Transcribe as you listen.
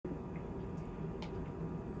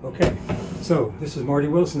Okay, so this is Marty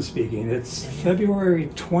Wilson speaking. It's February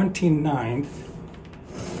 29th,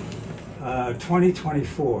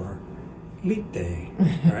 2024, Leap Day,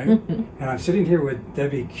 right? And I'm sitting here with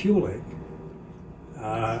Debbie Kulick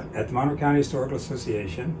at the Monroe County Historical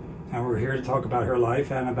Association, and we're here to talk about her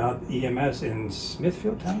life and about EMS in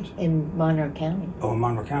Smithfield Township? In Monroe County. Oh, in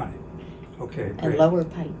Monroe County. Okay, great. And Lower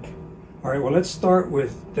Pike. All right, well, let's start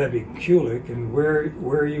with Debbie Kulick and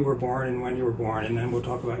where you were born and when you were born, and then we'll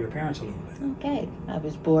talk about your parents a little bit. Okay. I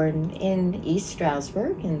was born in East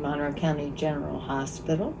Stroudsburg in Monroe County General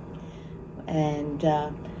Hospital. And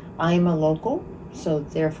I'm a local, so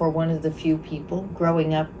therefore one of the few people.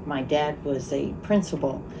 Growing up, my dad was a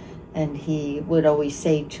principal, and he would always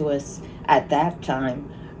say to us at that time,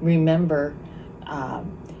 remember,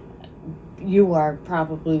 you are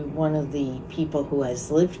probably one of the people who has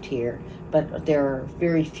lived here, but there are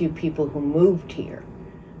very few people who moved here,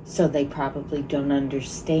 so they probably don't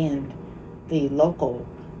understand the local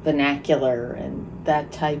vernacular and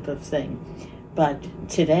that type of thing. But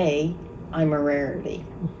today, I'm a rarity.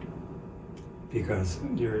 Because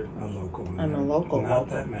you're a local. I'm a local. Not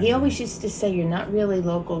that many. He always used to say, you're not really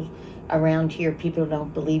local around here. People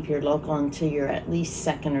don't believe you're local until you're at least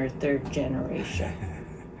second or third generation.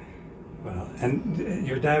 Well, and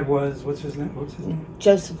your dad was, what's his name?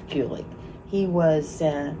 Joseph Kulick. He was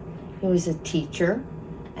a teacher,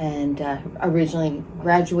 and originally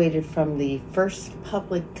graduated from the first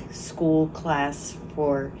public school class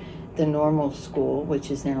for the normal school,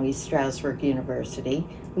 which is now East Stroudsburg University.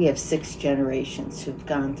 We have 6 generations who've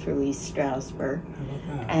gone through East Stroudsburg.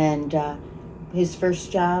 And his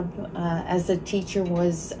first job as a teacher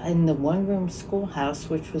was in the one-room schoolhouse,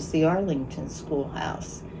 which was the Arlington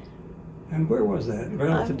Schoolhouse. And where was that?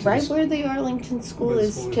 Right where the Arlington School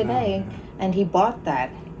is today. Now. And he bought that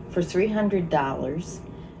for $300.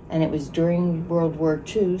 And it was during World War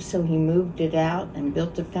II, so he moved it out and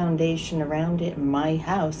built a foundation around it. And my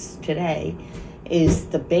house today is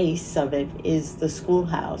the base of it, is the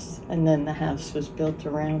schoolhouse. And then the house was built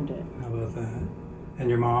around it. How about that? And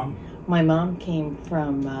your mom? My mom came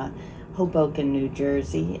from Hoboken, New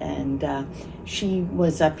Jersey, and she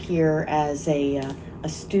was up here as a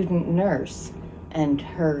student nurse, and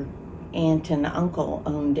her aunt and uncle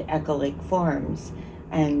owned Echo Lake Farms,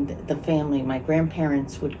 and the family, my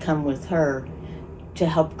grandparents, would come with her to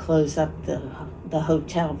help close up the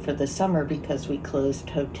hotel for the summer, because we closed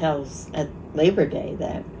hotels at Labor Day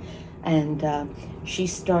then. And she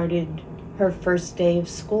started her first day of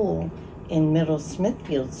school in Middle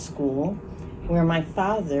Smithfield School, where my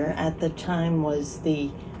father at the time was the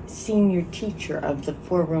senior teacher of the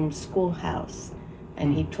 4-room schoolhouse.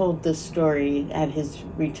 And he told the story at his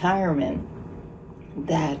retirement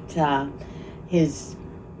that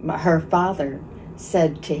her father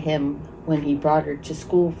said to him when he brought her to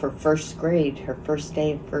school for first grade, her first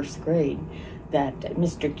day of first grade, that,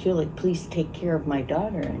 Mr. Kulick, please take care of my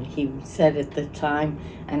daughter. And he said at the time,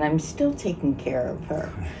 and I'm still taking care of her.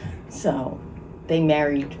 So they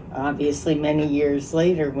married, obviously, many years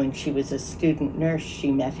later. When she was a student nurse,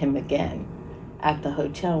 she met him again at the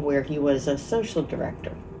hotel where he was a social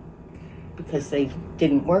director, because they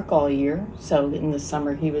didn't work all year. So in the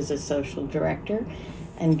summer he was a social director,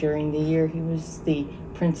 and during the year he was the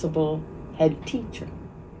principal head teacher.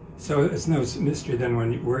 So it's no mystery then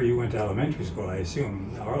where you went to elementary school, I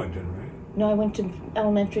assume, Arlington, right? No, I went to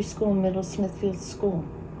elementary school in Middle Smithfield School.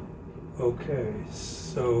 Okay,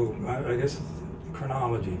 so I guess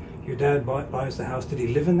chronology. Your dad buys the house. Did he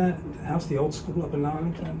live in that house, the old school up in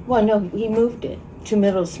Arlington? Well, no, he moved it to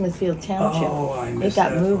Middle Smithfield Township. Oh, I missed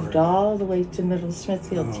that. It got that moved part. all the way to Middle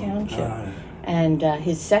Smithfield Township. Got it. And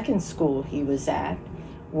his second school he was at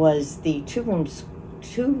was the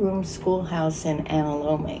two-room schoolhouse in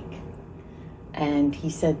Analomake. And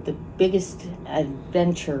he said the biggest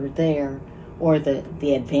adventure there, or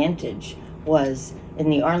the advantage, was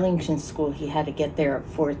in the Arlington school he had to get there at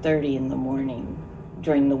 4:30 in the morning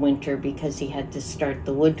during the winter, because he had to start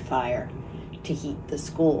the wood fire to heat the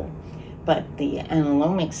school. But the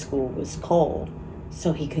Analomake school was coal,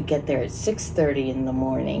 so he could get there at 6:30 in the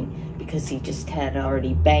morning, because he just had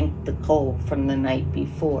already banked the coal from the night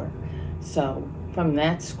before. So from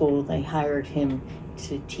that school they hired him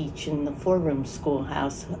to teach in the 4-room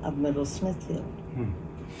schoolhouse of Middle Smithfield.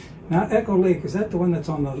 Now, Echo Lake, is that the one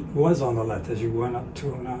was on the left as you went up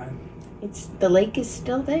 209? The lake is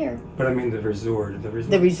still there. But I mean the resort. The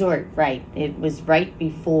resort, right. It was right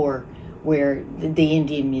before where the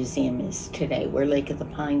Indian Museum is today, where Lake of the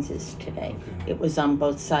Pines is today. Okay. It was on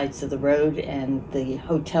both sides of the road, and the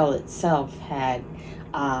hotel itself had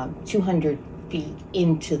 200 feet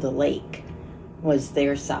into the lake. was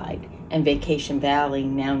their side. And Vacation Valley,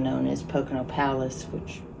 now known as Pocono Palace,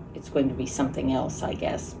 which it's going to be something else, I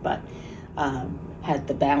guess, but had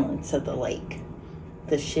the balance of the lake.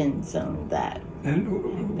 The Shins owned that.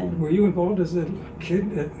 And were you involved as a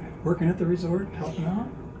kid working at the resort, helping out?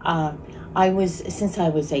 Since I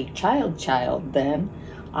was a child then,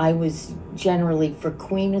 I was generally for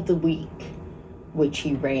Queen of the Week, which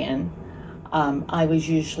he ran. I was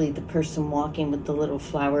usually the person walking with the little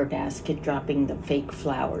flower basket, dropping the fake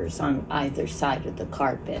flowers on either side of the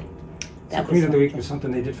carpet. So Queen of the Week was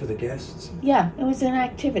something they did for the guests? Yeah, it was an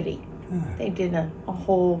activity. Ah. They did a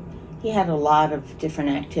whole, he had a lot of different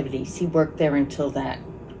activities. He worked there until that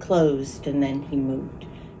closed, and then he moved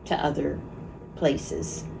to other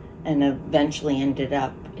places and eventually ended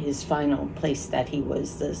up, his final place that he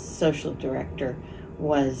was the social director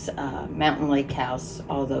was Mountain Lake House,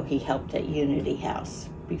 although he helped at Unity House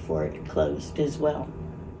before it closed as well.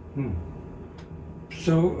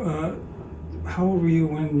 So, how old were you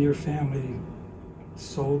when your family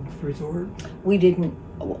sold the resort? We didn't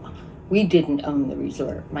own the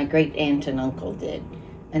resort. My great aunt and uncle did,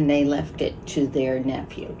 and they left it to their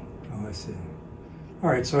nephew. Oh, I see. All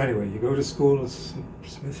right, so anyway, you go to school at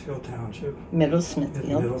Smithfield Township. Middle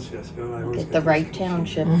Smithfield. Middle Smithfield. I always get the right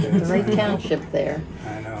township. The right township there.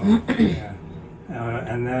 I know, yeah.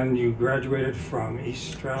 And then you graduated from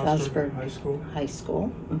East Stroudsburg High School? High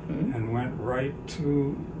school. Mm-hmm. And went right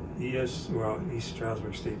to East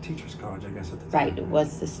Stroudsburg State Teachers College, I guess, at the time. Right, it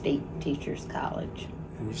was the State Teachers College.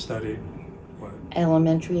 And you studied what?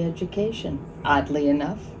 Elementary education, oddly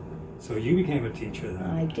enough. So you became a teacher then?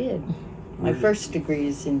 I did. My first degree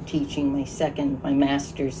is in teaching. My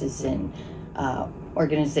master's is in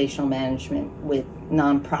organizational management with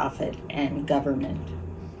nonprofit and government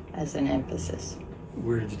as an emphasis.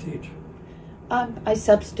 Where did you teach? I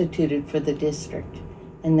substituted for the district,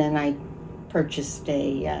 and then I purchased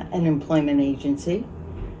an employment agency,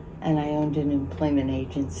 and I owned an employment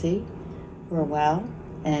agency for a while,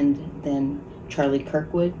 and then Charlie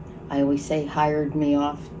Kirkwood, I always say, hired me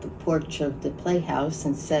off the porch of the Playhouse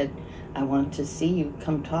and said, I want to see you,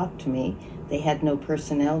 come talk to me. They had no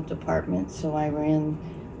personnel department, so I ran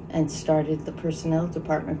and started the personnel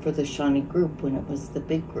department for the Shawnee Group when it was the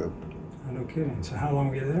big group. Oh, no kidding. So how long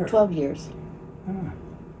were you there? 12 years. Ah.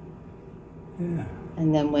 Yeah.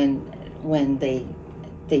 And then when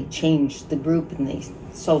they changed the group and they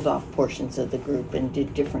sold off portions of the group and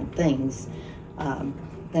did different things,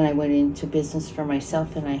 then I went into business for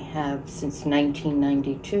myself, and I have, since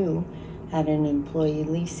 1992, had an employee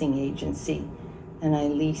leasing agency, and I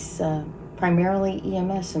lease primarily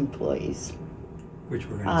EMS employees. Which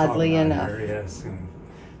we're going to oddly talk about enough. Here, yes.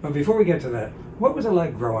 But before we get to that, what was it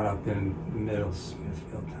like growing up in Middle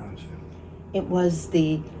Smithfield Township? It was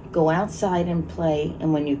the go outside and play,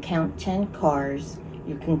 and when you count 10 cars,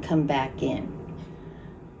 you can come back in.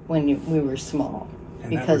 When we were small. And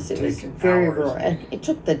because it was very rural. It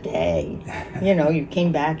took the day. You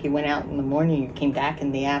came back, you went out in the morning, you came back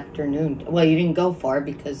in the afternoon. Well, you didn't go far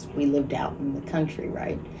because we lived out in the country,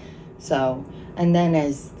 right? So, and then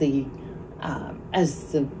as the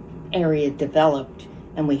area developed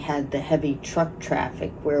and we had the heavy truck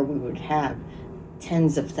traffic where we would have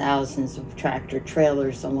tens of thousands of tractor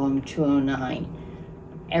trailers along 209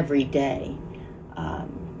 every day,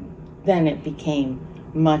 then it became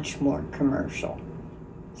much more commercial.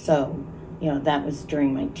 So, that was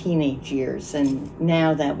during my teenage years, and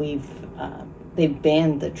now that they've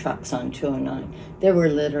banned the trucks on 209, there were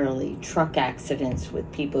literally truck accidents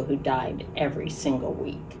with people who died every single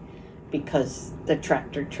week because the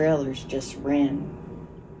tractor trailers just ran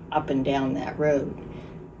up and down that road.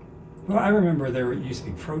 Well, I remember there used to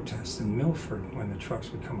be protests in Milford when the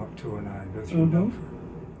trucks would come up 209 and go through Milford.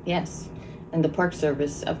 Yes, and the Park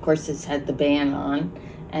Service, of course, has had the ban on,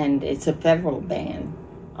 and it's a federal ban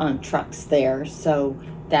on trucks there, so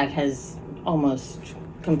that has almost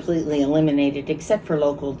completely eliminated, except for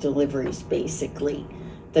local deliveries, basically,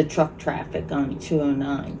 the truck traffic on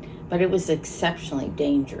 209. But it was exceptionally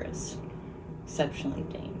dangerous. Exceptionally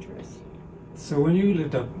dangerous. So when you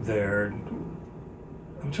lived up there,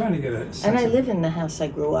 I'm trying to get a sense. And I live in the house I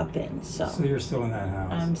grew up in, so. So you're still in that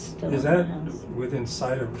house? I'm still in that house. Is that within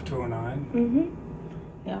sight of 209?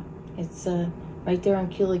 Mm-hmm. Yeah. It's right there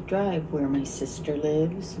on Kulick Drive where my sister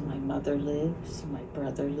lives, and my mother lives, and my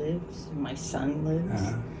brother lives, and my son lives.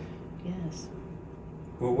 Yes.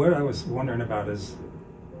 Well, what I was wondering about is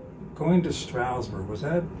going to Stroudsburg, was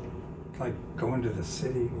that like going to the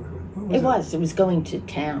city? It was going to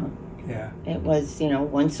town. Yeah. It was,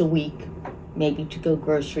 once a week, maybe to go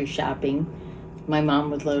grocery shopping. My mom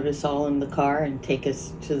would load us all in the car and take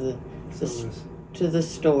us to to the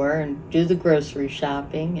store and do the grocery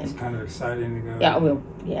shopping. And it's kind of exciting to go. Yeah, well,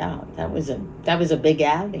 yeah, that was a big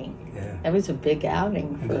outing. Yeah. That was a big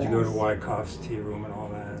outing for us. And did you go to Wyckoff's Tea Room and all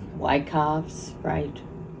that? Wyckoff's, right.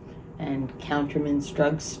 And Counterman's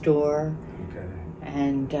Drugstore. Okay.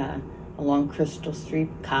 And along Crystal Street,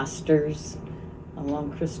 Coster's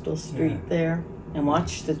along Crystal Street there. And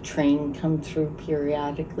watch the train come through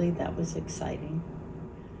periodically. That was exciting.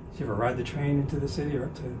 Did you ever ride the train into the city or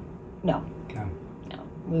to? No. No. No.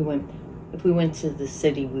 If we went to the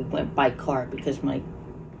city, we went by car because my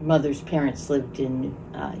mother's parents lived in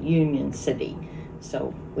Union City.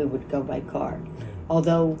 So we would go by car. Yeah.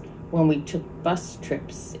 Although when we took bus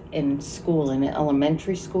trips in school, in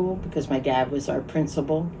elementary school, because my dad was our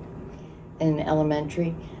principal in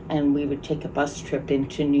elementary, and we would take a bus trip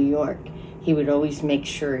into New York, he would always make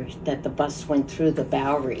sure that the bus went through the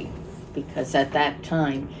Bowery, because at that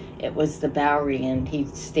time it was the Bowery, and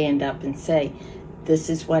he'd stand up and say, "This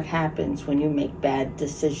is what happens when you make bad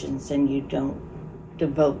decisions and you don't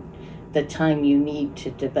devote the time you need to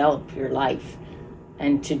develop your life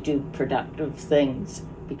and to do productive things,"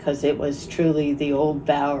 because it was truly the old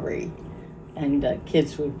Bowery. And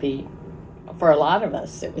kids would be, for a lot of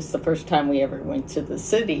us, it was the first time we ever went to the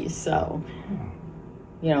city, so...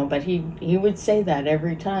 but he would say that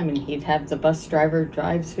every time, and he'd have the bus driver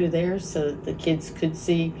drive through there so that the kids could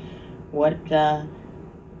see what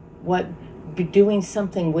doing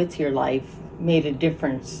something with your life made a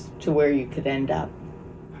difference to where you could end up.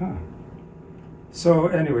 Huh. So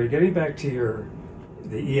anyway, getting back to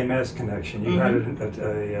the EMS connection, you had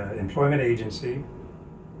an employment agency,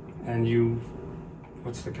 and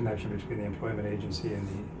what's the connection between the employment agency and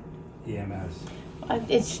the EMS?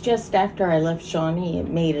 It's just after I left Shawnee, it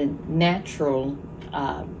made a natural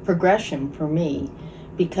progression for me,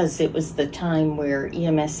 because it was the time where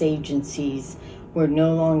EMS agencies were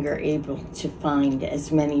no longer able to find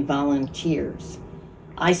as many volunteers.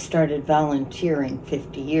 I started volunteering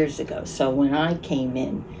 50 years ago, so when I came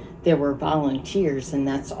in, there were volunteers, and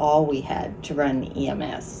that's all we had to run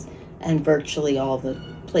EMS. And virtually all the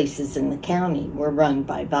places in the county were run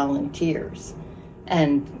by volunteers.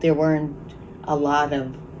 And there weren't a lot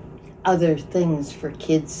of other things for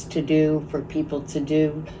kids to do, for people to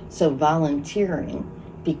do. So volunteering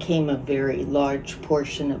became a very large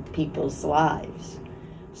portion of people's lives.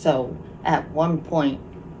 So at one point,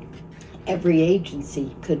 every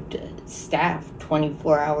agency could staff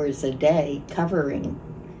 24 hours a day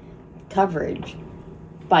coverage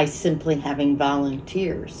by simply having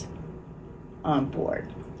volunteers on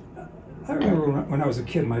board. I remember when I was a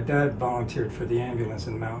kid, my dad volunteered for the ambulance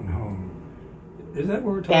in Mountain Home. Is that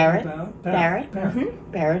what we're talking about? Barrett.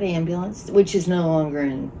 Mm-hmm. Barrett Ambulance, which is no longer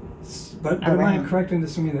in. But am I correct in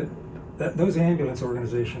assuming that those ambulance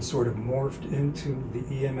organizations sort of morphed into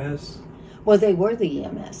the EMS? Well, they were the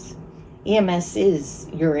EMS. EMS is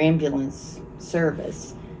your ambulance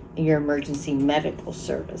service, your emergency medical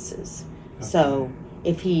services. Okay. So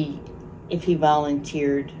if he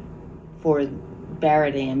volunteered for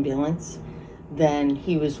Barrett Ambulance, then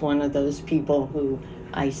he was one of those people who,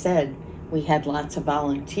 I said, we had lots of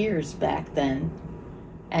volunteers back then,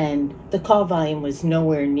 and the call volume was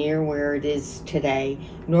nowhere near where it is today,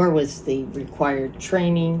 nor was the required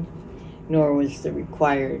training, nor was the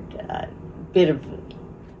required bit of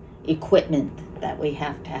equipment that we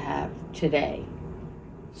have to have today.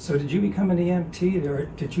 So did you become an EMT, or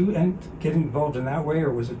did you get involved in that way,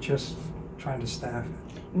 or was it just trying to staff it?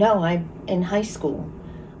 No, in high school,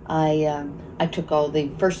 I took all the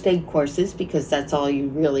first aid courses, because that's all you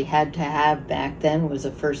really had to have back then was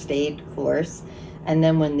a first aid course. And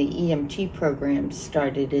then when the EMT program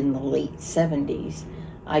started in the late 70s,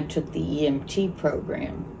 I took the EMT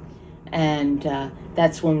program. And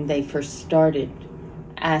that's when they first started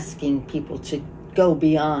asking people to go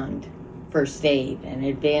beyond first aid and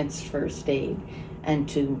advanced first aid and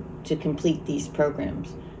to complete these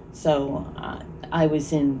programs. So I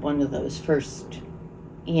was in one of those first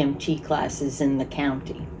EMT classes in the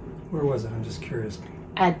county. Where was it? I'm just curious.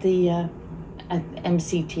 At the at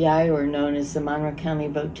MCTI, or known as the Monroe County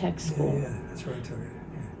Vo-Tech School. Yeah, that's where I took it.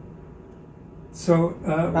 Yeah. So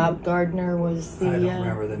Rob Gardner was the. I don't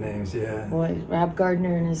remember the names. Yeah. Rob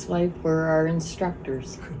Gardner and his wife were our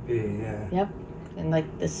instructors. Could be. Yeah. Yep, and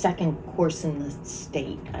like the second course in the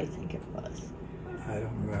state, I think it was. I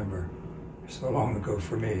don't remember. So long ago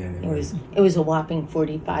for me, anyway. It was a whopping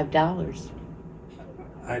 $45.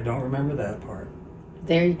 I don't remember that part.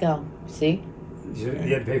 There you go. See? You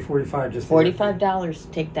had to pay $45 just $45 to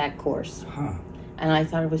take that course. Huh. And I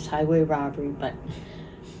thought it was highway robbery, but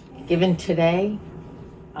given today,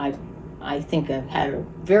 I think I've had a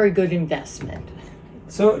very good investment.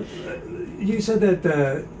 So You said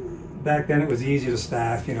that back then it was easy to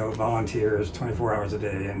staff, volunteers 24 hours a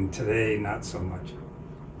day, and today not so much.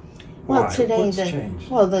 Well, Why? today What's changed?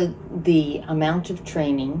 the amount of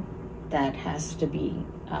training that has to be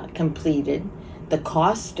completed, the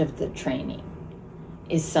cost of the training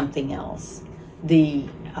is something else. The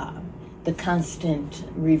constant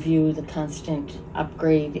review, the constant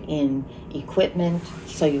upgrade in equipment,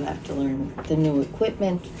 so you have to learn the new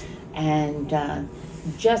equipment, and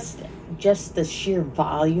just the sheer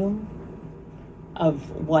volume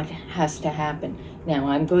of what has to happen. Now,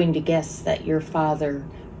 I'm going to guess that your father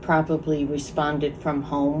probably responded from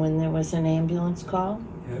home when there was an ambulance call.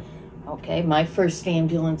 Yep. Okay, my first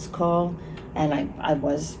ambulance call, and I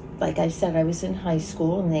was, like I said, I was in high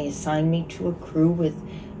school, and they assigned me to a crew with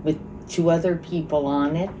 2 other people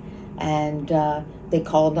on it, and they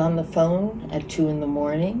called on the phone at 2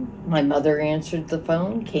 a.m. My mother answered the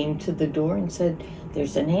phone, came to the door, and said,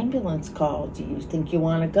 "There's an ambulance call. Do you think you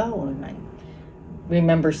want to go?" And I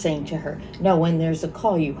remember saying to her, "No, when there's a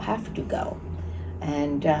call, you have to go."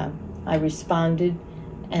 And I responded,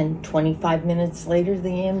 and 25 minutes later,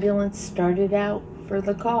 the ambulance started out for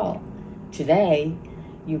the call. Today,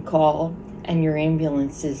 you call, and your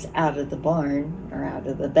ambulance is out of the barn or out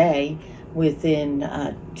of the bay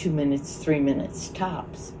within 2 minutes, 3 minutes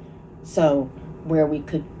tops. So where we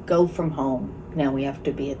could go from home, now we have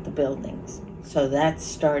to be at the buildings. So that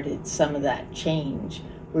started some of that change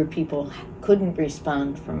where people couldn't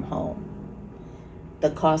respond from home.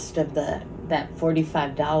 The cost of that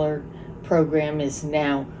 $45 program is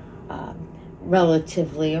now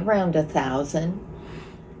relatively around $1,000,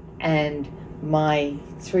 and my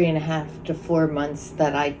 3.5 to 4 months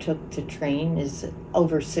that I took to train is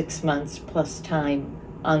over 6 months plus time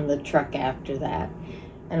on the truck after that.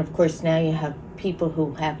 And of course now you have people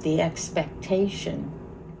who have the expectation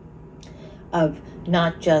of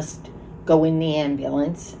not just go in the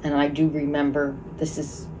ambulance, and I do remember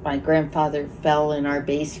my grandfather fell in our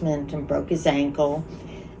basement and broke his ankle,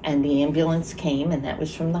 and the ambulance came, and that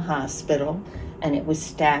was from the hospital, and it was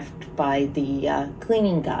staffed by the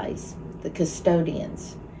cleaning guys, the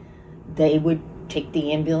custodians. They would take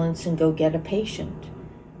the ambulance and go get a patient,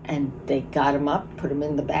 and they got him up, put him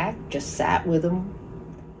in the back, just sat with him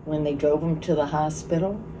when they drove him to the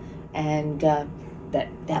hospital, and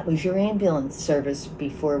that was your ambulance service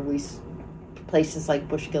before places like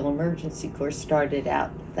Bushkill Emergency Corps started out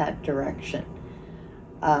that direction.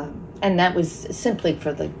 And that was simply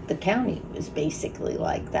for the county. It was basically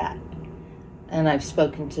like that. And I've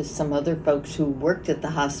spoken to some other folks who worked at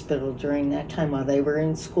the hospital during that time while they were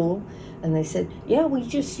in school, and they said, yeah, we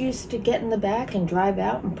just used to get in the back and drive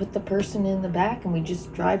out and put the person in the back, and we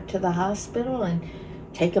just drive to the hospital and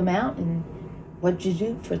take them out. And what'd you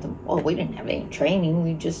do for them? Well, we didn't have any training.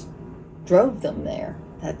 We just drove them there.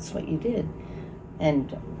 That's what you did.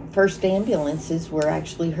 And first ambulances were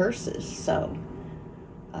actually hearses, so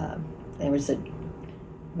there was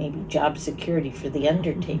maybe job security for the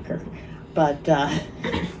undertaker. But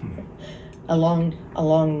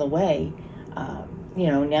along the way,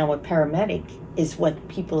 now a paramedic is what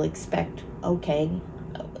people expect. Okay,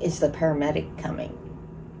 is the paramedic coming?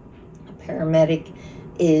 A paramedic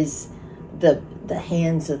is the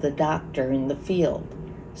hands of the doctor in the field.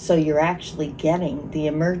 So you're actually getting the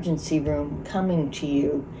emergency room coming to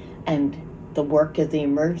you, and the work of the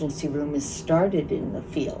emergency room is started in the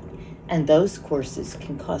field. And those courses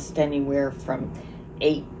can cost anywhere from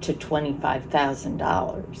 $8,000 to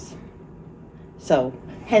 $25,000. So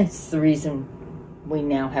hence the reason we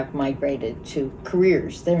now have migrated to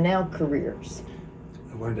careers. They're now careers.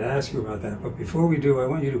 I wanted to ask you about that, but before we do, I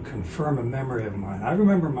want you to confirm a memory of mine. I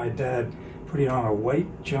remember my dad putting on a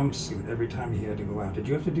white jumpsuit every time he had to go out. Did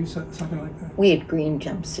you have to do something like that? We had green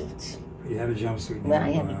jumpsuits. You had a jumpsuit. Well,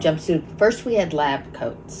 I had a jumpsuit. First we had lab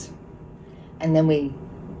coats, and then we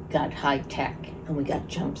got high tech, and we got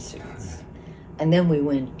jumpsuits. And then we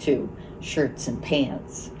went to shirts and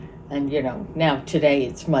pants. And, now today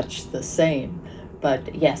it's much the same.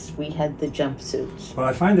 But yes, we had the jumpsuits. Well,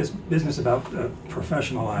 I find this business about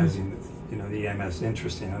professionalizing, the EMS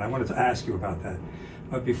interesting, and I wanted to ask you about that.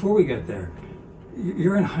 But before we get there,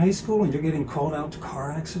 you're in high school and you're getting called out to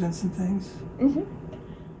car accidents and things? Mm-hmm.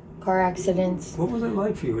 Car accidents. What was it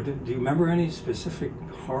like for you? Do you remember any specific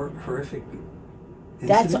horrific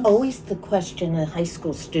incidents? That's always the question a high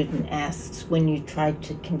school student asks when you try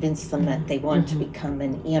to convince them that they want to become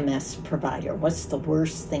an EMS provider. What's the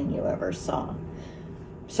worst thing you ever saw?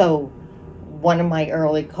 So one of my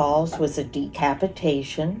early calls was a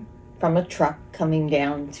decapitation from a truck coming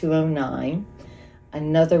down 209.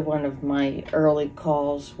 Another one of my early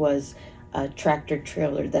calls was a tractor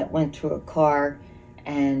trailer that went through a car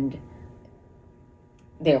and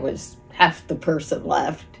there was half the person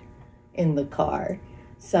left in the car.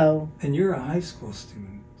 So, and you're a high school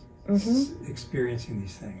student experiencing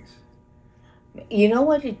these things. You know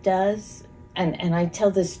what it does? And I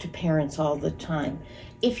tell this to parents all the time.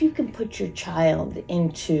 If you can put your child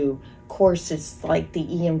into courses like the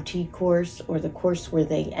EMT course or the course where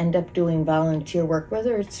they end up doing volunteer work,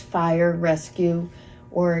 whether it's fire, rescue,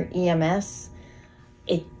 or EMS,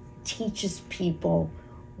 it teaches people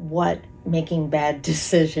what making bad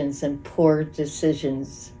decisions and poor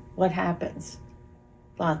decisions, what happens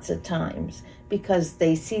lots of times, because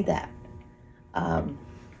they see that.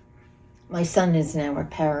 My son is now a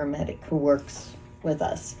paramedic who works with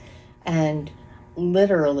us, and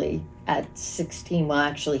literally at 16, well,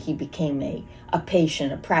 actually he became a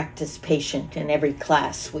patient, a practice patient in every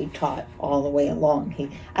class we taught all the way along.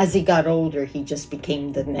 As he got older, he just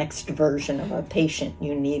became the next version of a patient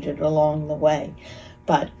you needed along the way.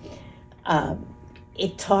 But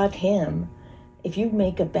it taught him, if you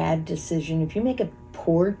make a bad decision, if you make a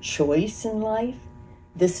poor choice in life,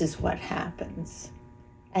 this is what happens.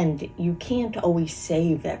 And you can't always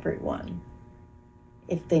save everyone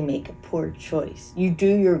if they make a poor choice. You do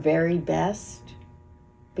your very best,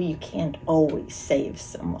 but you can't always save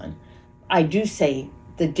someone. I do say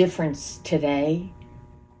the difference today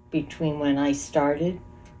between when I started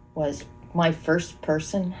was my first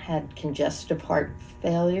person had congestive heart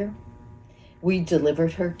failure. We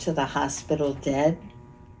delivered her to the hospital dead.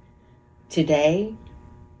 Today,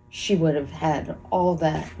 she would have had all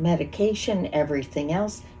that medication, everything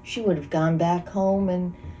else. She would have gone back home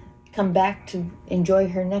and come back to enjoy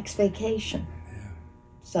her next vacation. Yeah.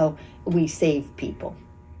 So we save people.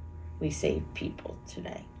 We save people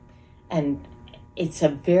today. And it's a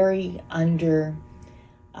very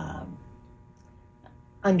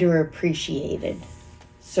underappreciated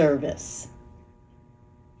service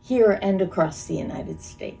here and across the United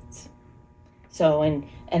States. So, and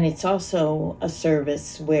it's also a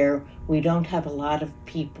service where we don't have a lot of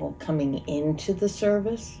people coming into the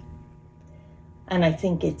service. And I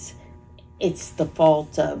think it's the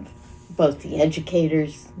fault of both the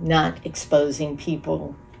educators not exposing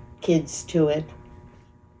kids to it,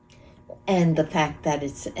 and the fact that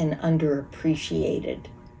it's an underappreciated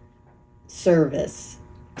service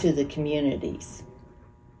to the communities.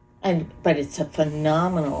 But it's a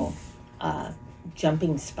phenomenal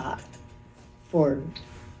jumping spot for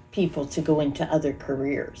people to go into other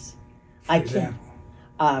careers. For example?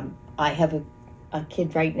 I have a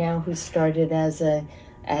kid right now who started as an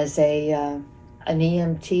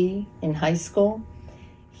EMT in high school.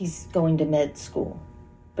 He's going to med school,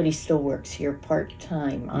 but he still works here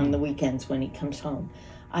part-time on the weekends when he comes home.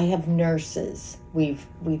 I have nurses. We've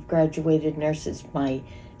graduated nurses. My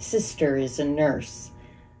sister is a nurse,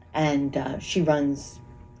 and she runs,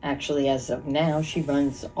 actually as of now, she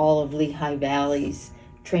runs all of Lehigh Valley's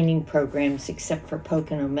training programs except for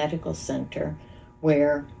Pocono Medical Center,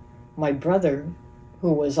 where my brother,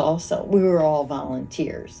 who was also, we were all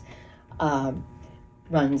volunteers,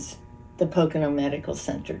 runs the Pocono Medical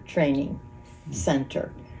Center training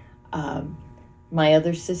center. My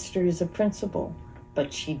other sister is a principal,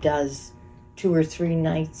 but she does 2 or 3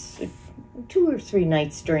 nights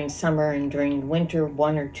during summer, and during winter,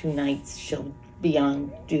 1 or 2 nights she'll be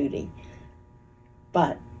on duty.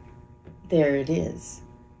 But there it is,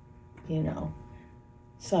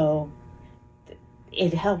 So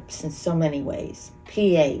it helps in so many ways.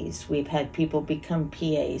 PAs, we've had people become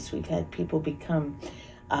PAs. We've had people become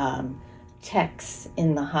techs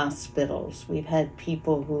in the hospitals. We've had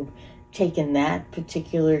people who've taken that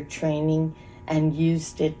particular training and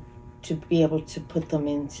used it to be able to put them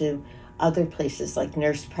into other places like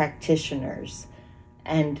nurse practitioners.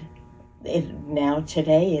 And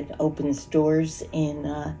today it opens doors in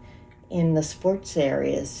the sports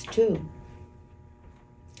areas too,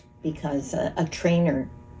 because a trainer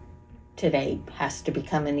today has to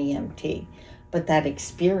become an EMT, but that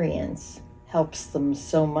experience helps them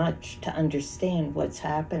so much to understand what's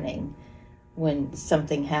happening when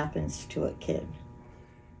something happens to a kid.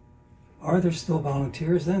 Are there still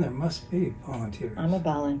volunteers then? There must be volunteers. I'm a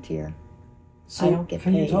volunteer. So I don't get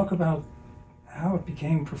can paid. you talk about how it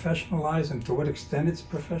became professionalized and to what extent it's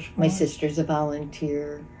professionalized? My sister's a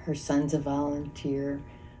volunteer. Her son's a volunteer.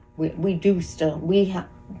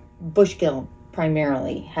 Bushkill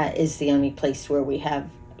primarily is the only place where we have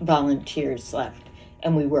volunteers left,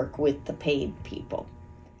 and we work with the paid people.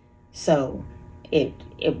 So it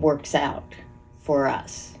works out for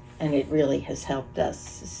us, and it really has helped us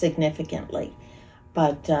significantly.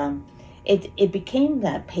 But it became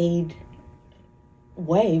that paid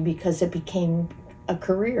way because it became a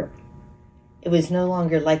career. It was no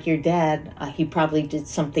longer like your dad. He probably did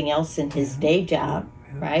something else in his day job,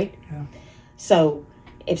 right? Yeah. So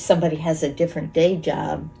if somebody has a different day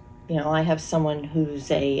job, you know, I have someone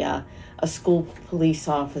who's a school police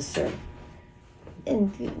officer,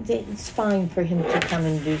 and it's fine for him to come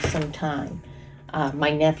and do some time.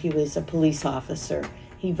 My nephew is a police officer.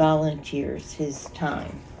 He volunteers his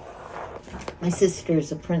time. My sister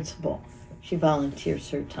is a principal. She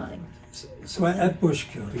volunteers her time. So at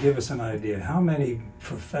Bushkill, to give us an idea, how many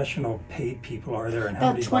professional paid people are there, and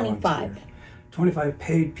how many 25. volunteers? 25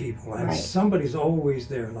 paid people, and Right. somebody's always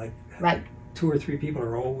there, like Right. 2 or 3 people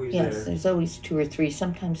are always Yes, there. there's always 2 or 3,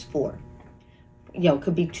 sometimes 4. You know, it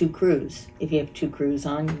could be 2 crews. If you have 2 crews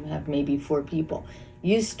on, you have maybe 4 people.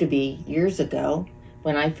 Used to be, years ago,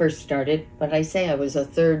 when I first started, but I say I was a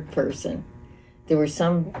 3rd person. There were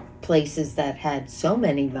some places that had so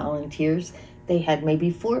many volunteers, they had maybe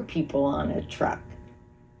 4 people on a truck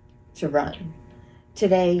to run.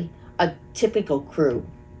 Today, a typical crew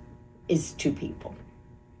is 2 people.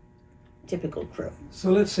 Typical crew.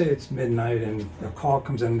 So let's say it's midnight and a call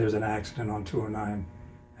comes in, there's an accident on 209,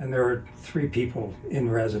 and there are 3 people in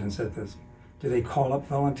residence at this. Do they call up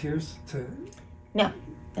volunteers to? No,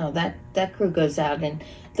 that crew goes out, and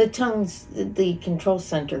the control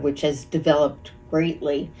center, which has developed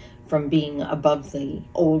greatly from being above the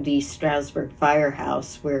old East Stroudsburg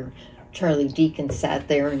firehouse, where Charlie Deacon sat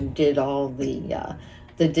there and did all the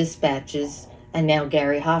dispatches, and now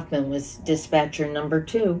Gary Hoffman was dispatcher number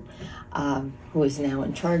 2, who is now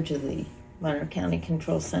in charge of the Monroe County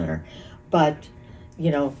Control Center. But,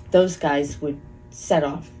 you know, those guys would set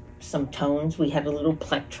off some tones. We had a little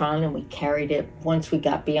plectron, and we carried it. Once we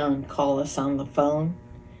got beyond call us on the phone,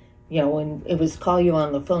 you know, when it was call you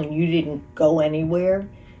on the phone, you didn't go anywhere.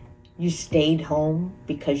 You stayed home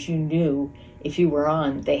because you knew if you were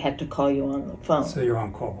on, they had to call you on the phone. So you're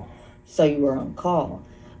on call. So you were on call.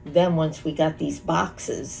 Then once we got these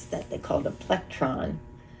boxes that they called a plectron,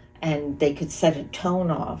 and they could set a tone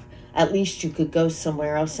off, at least you could go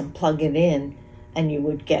somewhere else and plug it in, and you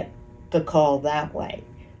would get the call that way.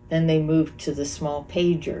 Then they moved to the small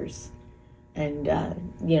pagers. And,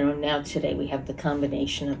 you know, now today we have the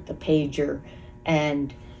combination of the pager,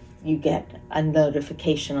 and you get a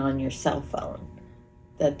notification on your cell phone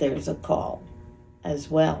that there's a call as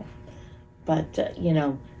well. But, you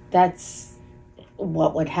know, that's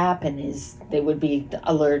what would happen is they would be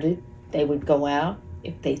alerted. They would go out.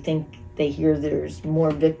 If they hear there's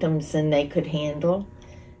more victims than they could handle,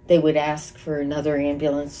 they would ask for another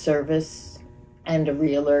ambulance service and a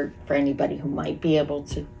re-alert for anybody who might be able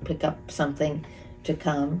to pick up something to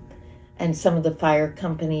come. And some of the fire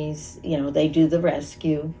companies, you know, they do the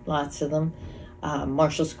rescue, lots of them.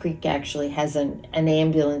 Marshall's Creek actually has an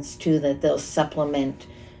ambulance, too, that they'll supplement,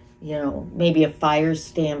 you know, maybe a fire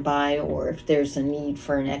standby, or if there's a need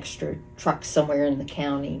for an extra truck somewhere in the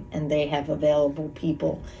county and they have available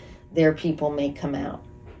people, their people may come out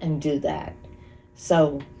and do that.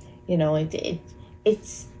 So, you know,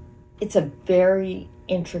 it's a very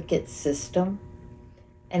intricate system,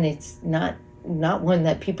 and it's not one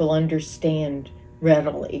that people understand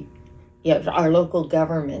readily. Yet our local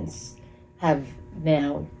governments have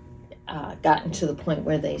now gotten to the point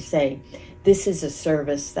where they say, this is a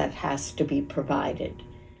service that has to be provided.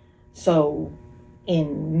 So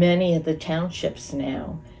in many of the townships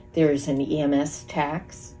now, there is an EMS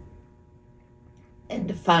tax and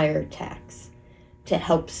a fire tax to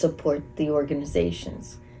help support the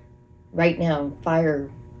organizations. Right now, fire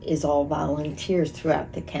is all volunteers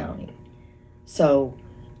throughout the county. So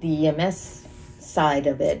the EMS side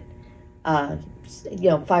of it, you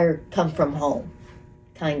know, fire come from home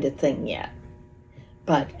kind of thing yet.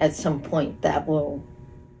 But at some point that will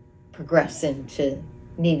progress into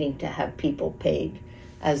needing to have people paid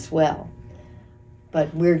as well.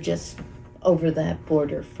 But we're just over that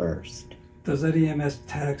border first. Does that EMS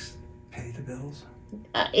tax pay the bills?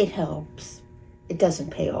 It helps. It doesn't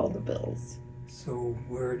pay all the bills. So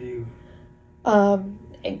where do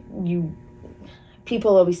you...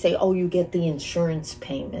 People always say, oh, you get the insurance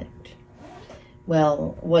payment.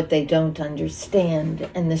 Well, what they don't understand,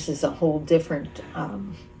 and this is a whole different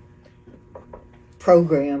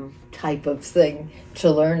program type of thing to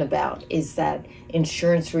learn about, is that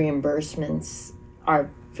insurance reimbursements are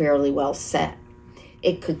fairly well set.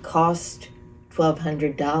 It could cost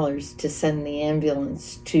 $1,200 to send the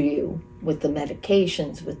ambulance to you with the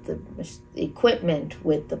medications, with the equipment,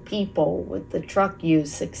 with the people, with the truck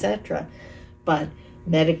use, etc. But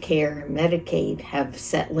Medicare and Medicaid have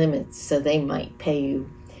set limits, so they might pay you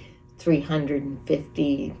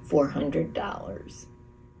 $350, $400.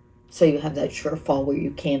 So you have that shortfall where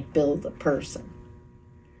you can't bill the person.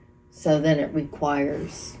 So then it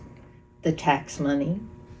requires the tax money.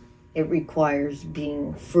 It requires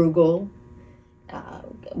being frugal,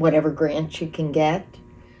 whatever grants you can get.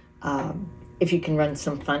 If you can run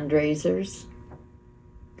some fundraisers,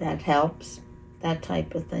 that helps, that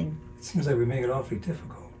type of thing. It seems like we make it awfully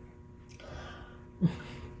difficult.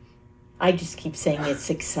 I just keep saying it's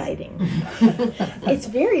exciting. It's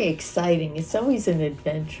very exciting. It's always an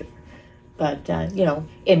adventure. But,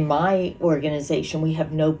 in my organization, we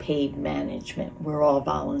have no paid management. We're all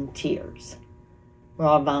volunteers. We're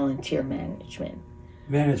all volunteer management.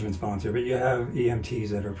 Management's volunteer, but you have EMTs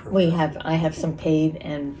that are professional. I have some paid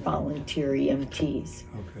and volunteer EMTs.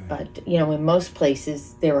 Okay. But, in most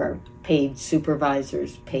places, there are paid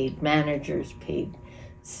supervisors, paid managers, paid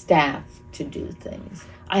staff to do things.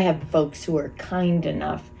 I have folks who are kind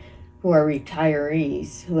enough, who are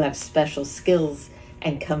retirees, who have special skills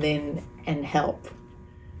and come in and help.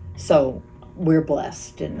 So we're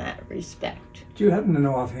blessed in that respect. Do you happen to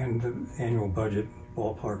know offhand the annual budget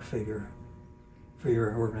ballpark figure for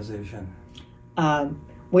your organization?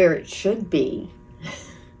 Where it should be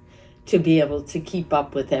to be able to keep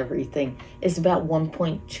up with everything is about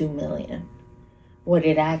 $1.2 million. What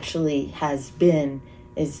it actually has been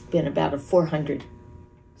about a $400,000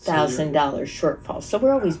 shortfall. So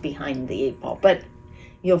we're always behind the eight ball. But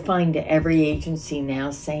you'll find every agency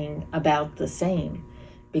now saying about the same,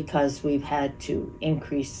 because we've had to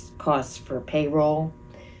increase costs for payroll.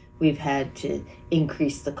 We've had to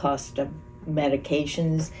increase the cost of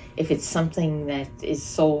medications. If it's something that is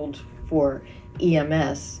sold for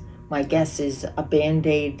EMS, my guess is a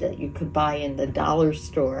Band-Aid that you could buy in the dollar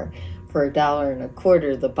store for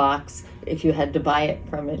 $1.25 the box. If you had to buy it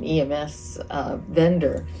from an EMS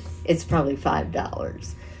vendor, it's probably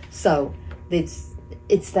 $5. So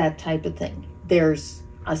it's that type of thing. There's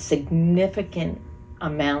a significant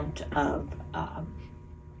amount of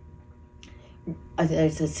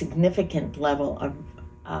there's a significant level of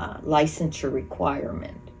licensure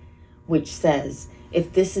requirement, which says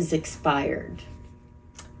if this is expired,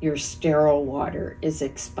 your sterile water is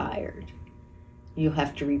expired, you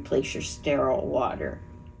have to replace your sterile water.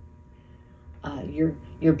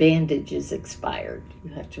 Your bandage is expired.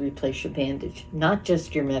 You have to replace your bandage. Not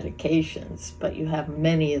just your medications, but you have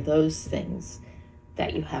many of those things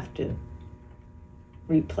that you have to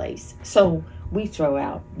replace. So we throw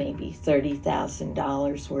out maybe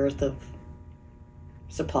 $30,000 worth of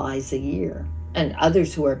supplies a year. And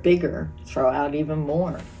others who are bigger throw out even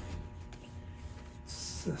more.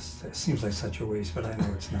 It seems like such a waste, but I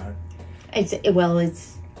know it's not. It's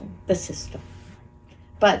the system.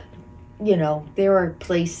 But, there are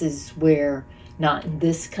places where, not in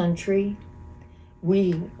this country,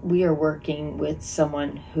 we are working with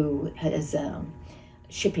someone who has a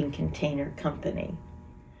shipping container company.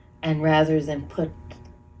 And rather than put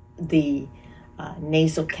the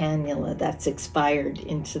nasal cannula that's expired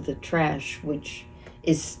into the trash, which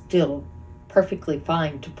is still perfectly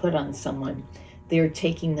fine to put on someone, they're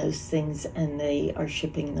taking those things and they are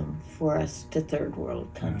shipping them for us to third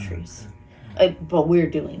world countries. But we're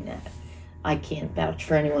doing that. I can't vouch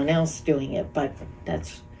for anyone else doing it, but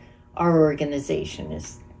that's our organization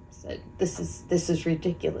is. This is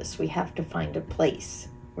ridiculous. We have to find a place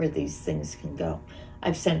where these things can go.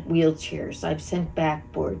 I've sent wheelchairs. I've sent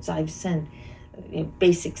backboards. I've sent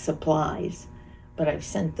basic supplies, but I've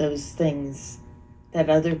sent those things that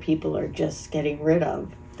other people are just getting rid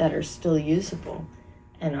of that are still usable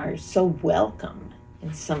and are so welcome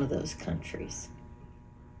in some of those countries.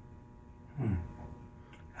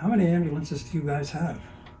 How many ambulances do you guys have?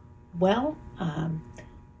 Well,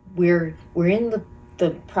 we're in the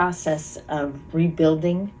process of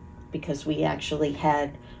rebuilding, because we actually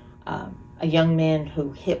had a young man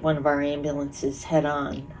who hit one of our ambulances head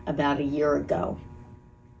on about a year ago.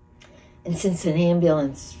 And since an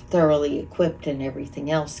ambulance thoroughly equipped and everything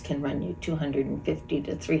else can run you $250,000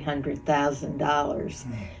 to $300,000,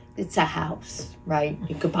 it's a house, right?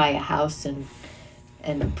 You could buy a house and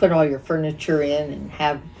put all your furniture in and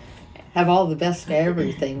have all the best of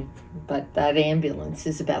everything, but that ambulance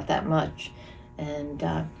is about that much. And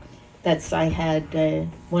I had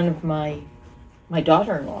one of my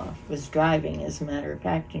daughter-in-law was driving, as a matter of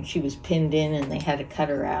fact, and she was pinned in and they had to cut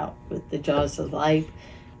her out with the jaws of life.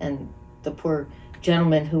 And the poor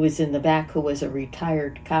gentleman who was in the back, who was a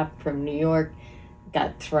retired cop from New York,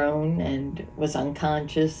 got thrown and was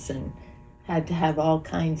unconscious and had to have all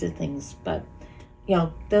kinds of things. But,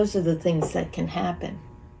 those are the things that can happen.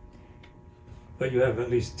 But you have at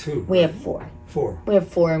least two. We have four. Four. We have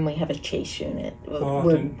four, and we have a chase unit.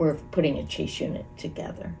 We're putting a chase unit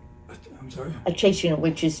together. I'm sorry? A chase unit,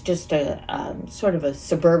 which is just a sort of a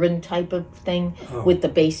suburban type of thing with the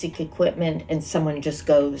basic equipment, and someone just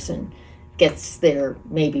goes and gets there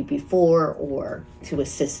maybe before or to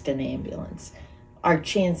assist an ambulance. Our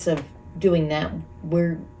chance of doing that,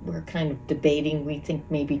 we're kind of debating. We think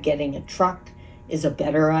maybe getting a truck is a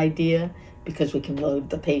better idea because we can load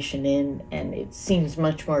the patient in, and it seems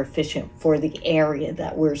much more efficient for the area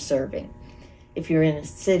that we're serving. If you're in a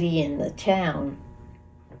city, in the town,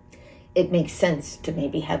 it makes sense to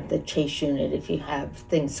maybe have the chase unit if you have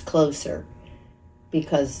things closer,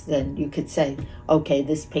 because then you could say, okay,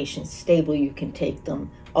 this patient's stable, you can take them.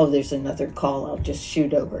 Oh, there's another call, I'll just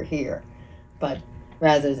shoot over here. But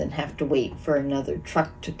rather than have to wait for another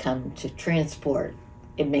truck to come to transport,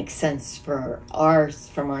 it makes sense from our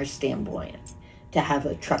standpoint to have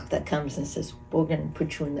a truck that comes and says, we're going to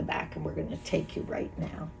put you in the back and we're going to take you right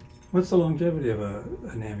now. What's the longevity of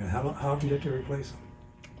an ambulance? How often do you have to replace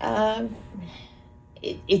them?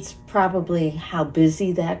 It's probably how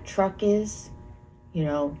busy that truck is. You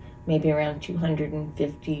know, maybe around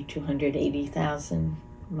 250, 280,000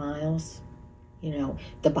 miles. You know,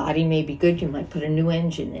 the body may be good, you might put a new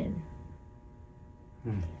engine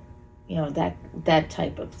in. You know, that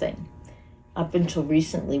type of thing. Up until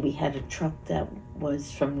recently, we had a truck that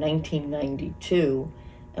was from 1992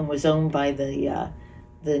 and was owned by the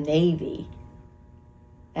Navy.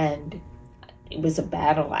 And it was a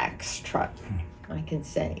battle axe truck, I can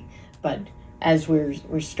say. But as we're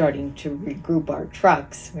starting to regroup our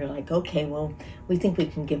trucks, we're like, okay, well, we think we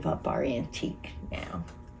can give up our antique now.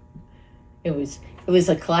 It was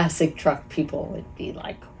a classic truck. People would be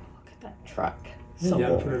like, oh, look at that truck. So you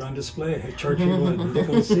gotta put it on display. Church people would be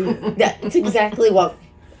able to see it. That's exactly what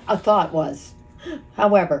a thought was.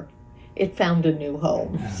 However, it found a new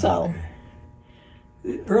home. So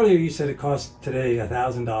earlier you said it costs today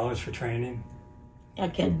 $1,000 for training.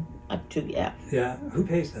 Again, up to yeah. Yeah, who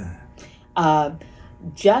pays that?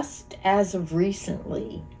 Just as of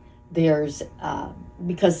recently, there's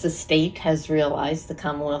because the state has realized, the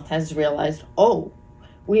Commonwealth has realized, oh,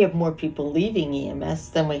 we have more people leaving EMS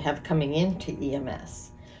than we have coming into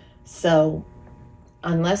EMS. So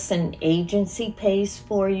unless an agency pays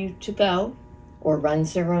for you to go or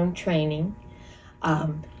runs their own training,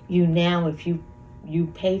 you now, if you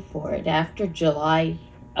pay for it, after July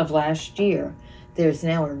of last year, there's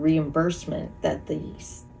now a reimbursement that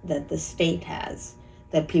the state has,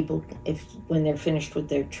 that people, when they're finished with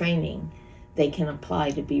their training, they can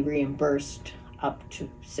apply to be reimbursed up to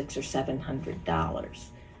 $600 or $700.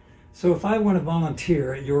 So if I want to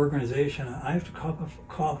volunteer at your organization, I have to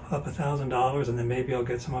cough up $1,000, and then maybe I'll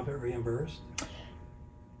get some of it reimbursed?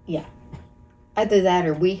 Yeah. Either that,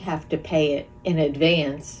 or we have to pay it in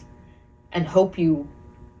advance and hope you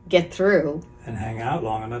get through. And hang out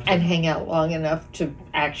long enough. And hang out long enough to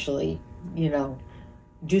actually, you know,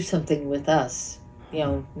 do something with us. You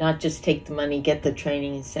know, not just take the money, get the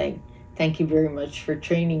training, and say, thank you very much for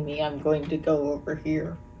training me. I'm going to go over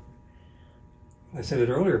here. I said it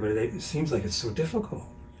earlier, but it seems like it's so difficult.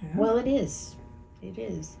 Yeah. Well, it is. It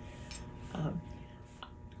is.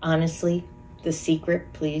 Honestly, the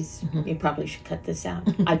secret, please, you probably should cut this out.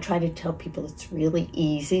 I try to tell people it's really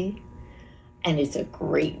easy, and it's a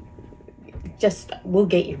great, we'll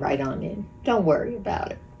get you right on in. Don't worry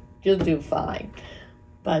about it. You'll do fine.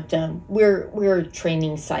 But we're a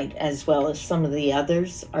training site as well as some of the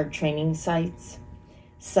others are training sites.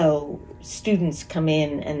 So students come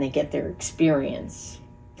in and they get their experience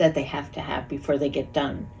that they have to have before they get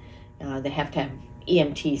done. They have to have,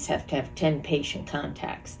 EMTs have to have 10 patient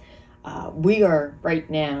contacts. We are right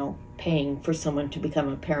now paying for someone to become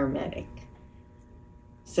a paramedic.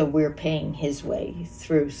 So we're paying his way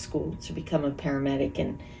through school to become a paramedic,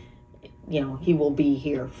 and you know, he will be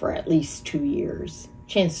here for at least 2 years.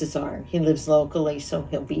 Chances are he lives locally, so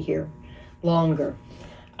he'll be here longer.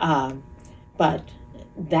 But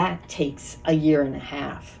that takes 1.5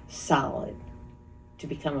 years solid to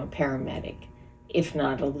become a paramedic, if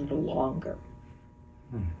not a little longer.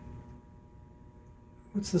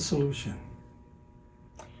 What's the solution?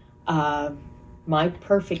 My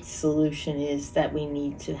perfect solution is that we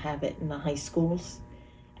need to have it in the high schools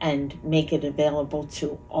and make it available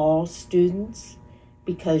to all students,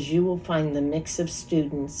 because you will find the mix of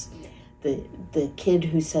students, the kid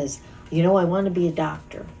who says, you know, I want to be a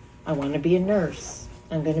doctor, I want to be a nurse,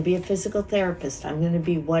 I'm going to be a physical therapist, I'm going to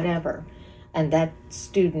be whatever. And that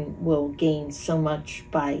student will gain so much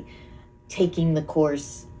by taking the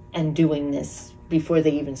course and doing this before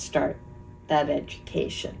they even start that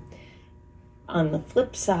education. On the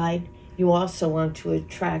flip side, you also want to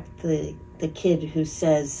attract the kid who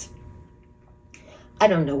says, I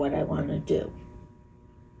don't know what I want to do.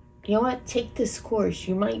 you know what, take this course.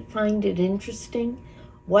 You might find it interesting.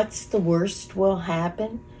 What's the worst will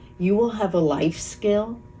happen? You will have a life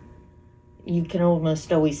skill. You can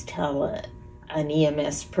almost always tell an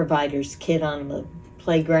EMS provider's kid on the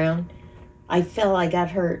playground, I fell, I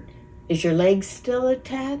got hurt. Is your leg still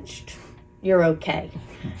attached? You're okay.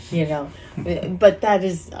 You know, but that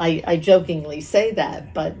is, I jokingly say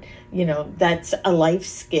that, but, you know, that's a life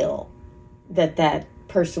skill that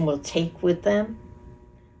person will take with them.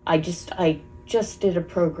 I just did a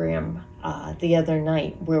program the other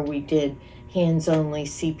night where we did hands-only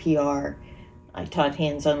CPR. I taught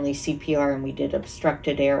hands-only CPR, and we did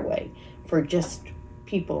obstructed airway for just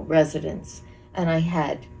people, residents. And I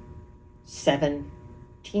had 7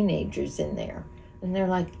 teenagers in there. And they're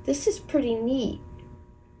like, this is pretty neat.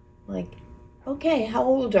 Like, okay, how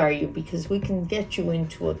old are you? Because we can get you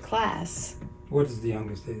into a class. What is the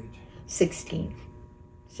youngest age? 16.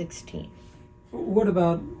 What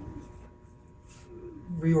about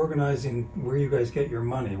reorganizing where you guys get your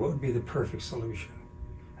money? What would be the perfect solution?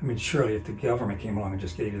 I mean, surely if the government came along and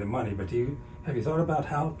just gave you the money, but have you thought about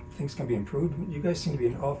how things can be improved? You guys seem to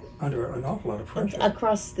be under an awful lot of pressure.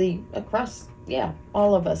 Across, yeah,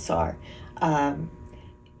 all of us are.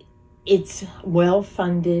 It's well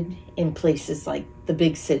funded in places like the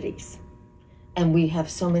big cities. And we have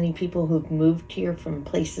so many people who've moved here from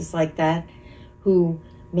places like that who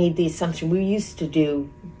made the assumption. We used to do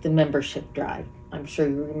the membership drive. I'm sure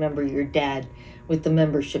you remember your dad with the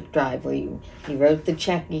membership drive where you wrote the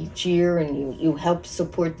check each year and you helped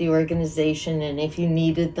support the organization, and if you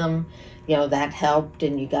needed them, you know, that helped,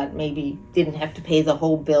 and you got maybe didn't have to pay the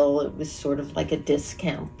whole bill. It was sort of like a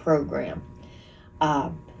discount program.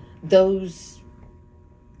 Those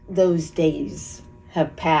days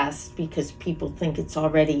have passed because people think it's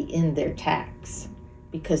already in their tax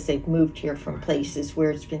because they've moved here from places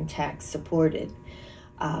where it's been tax supported.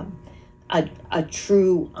 A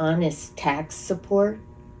true, honest tax support,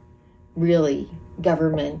 really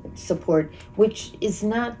government support, which is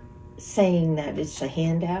not saying that it's a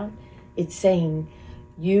handout. It's saying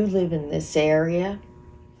you live in this area,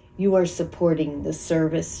 you are supporting the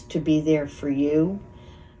service to be there for you.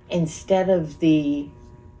 Instead of we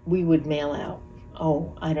would mail out,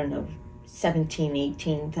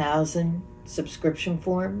 18,000 subscription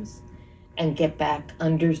forms and get back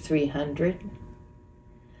under 300.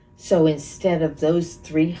 So instead of those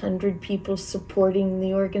 300 people supporting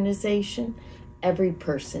the organization, every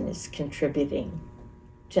person is contributing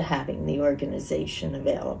to having the organization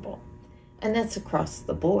available. And that's across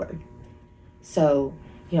the board. So,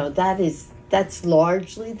 you know, that's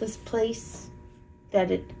largely this place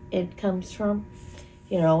that it comes from.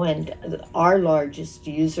 You know, and our largest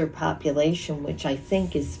user population, which I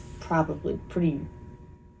think is probably pretty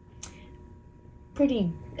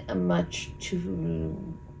much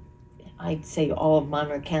to, I'd say, all of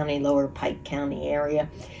Monroe County, Lower Pike County area,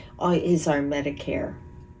 is our Medicare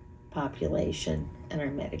population and our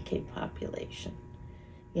Medicaid population.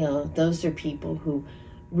 You know, those are people who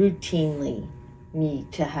routinely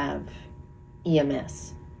need to have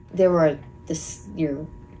EMS. There are your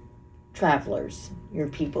travelers, your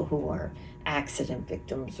people who are accident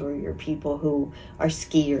victims, or your people who are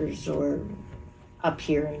skiers or up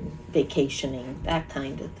here and vacationing, that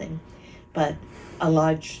kind of thing. But a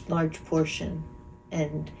large portion,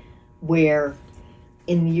 and where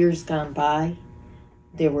in years gone by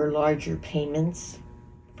there were larger payments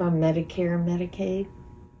from Medicare and Medicaid,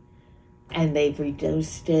 and they've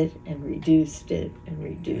reduced it and reduced it and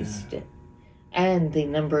reduced it, and the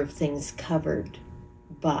number of things covered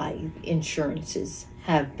by insurances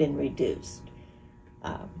have been reduced.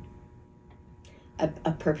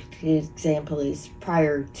 A perfect example is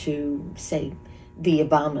prior to, say, the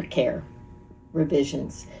Obamacare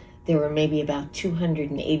revisions, there were maybe about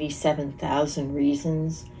 287,000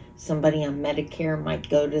 reasons somebody on Medicare might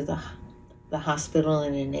go to the hospital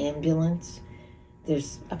in an ambulance.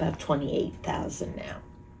 There's about 28,000 now.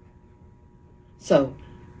 So,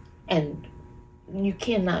 and you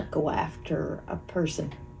cannot go after a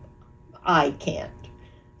person. I can't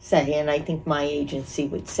say, and I think my agency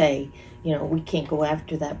would say, you know, we can't go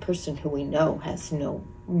after that person who we know has no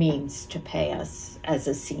means to pay us as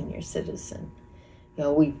a senior citizen. You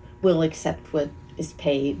know, we will accept what is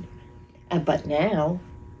paid. But now,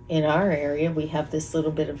 in our area, we have this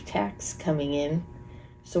little bit of tax coming in.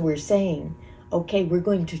 So we're saying, okay, we're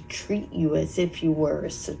going to treat you as if you were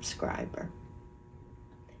a subscriber.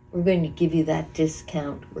 We're going to give you that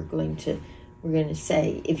discount. We're going to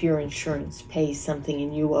say, if your insurance pays something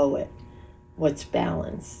and you owe it, what's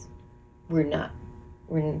balance? We're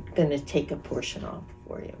going to take a portion off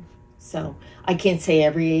for you. So I can't say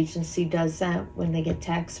every agency does that when they get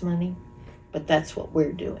tax money, but that's what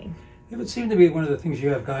we're doing. It would seem to be one of the things you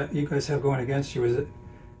guys have going against you is that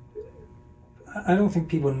I don't think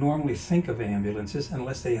people normally think of ambulances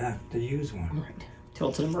unless they have to use one. Right. Till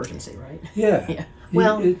it's an emergency, right? Yeah. Yeah.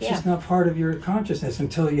 Well, it's just not part of your consciousness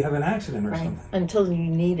until you have an accident or something. Until you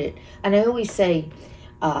need it. And I always say,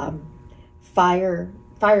 fire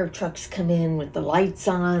trucks come in with the lights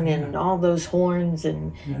on and all those horns,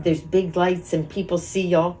 and there's big lights, and people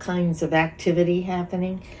see all kinds of activity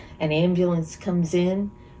happening. An ambulance comes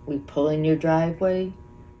in, we pull in your driveway,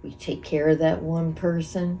 we take care of that one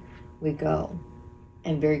person, we go.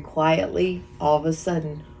 And very quietly, all of a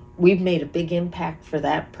sudden, we've made a big impact for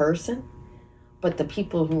that person, but the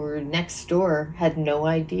people who were next door had no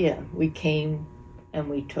idea. We came and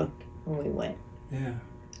we took and we went. Yeah.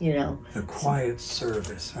 You know. The quiet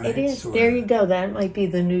service. Right? It is. There you go. That might be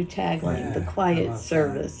the new tagline, the quiet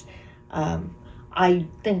service. I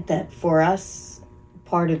think that for us,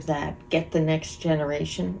 part of that, get the next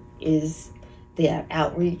generation, is the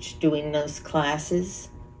outreach, doing those classes,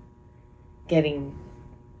 getting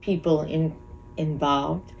people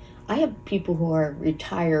involved. I have people who are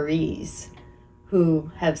retirees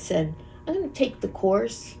who have said, I'm going to take the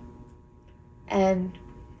course and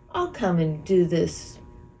I'll come and do this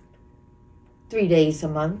 3 days a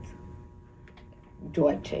month. Do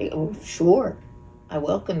I take? Oh, sure. I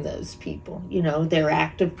welcome those people. You know, they're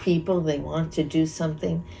active people. They want to do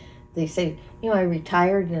something. They say, you know, I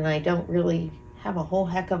retired and I don't really have a whole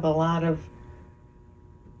heck of a lot of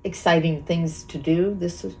exciting things to do.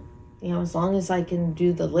 This is, you know, as long as I can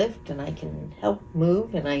do the lift and I can help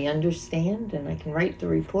move and I understand and I can write the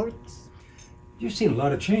reports. You've seen a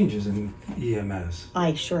lot of changes in EMS.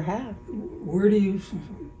 I sure have. Where do you,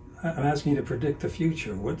 I'm asking you to predict the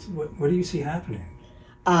future. What do you see happening?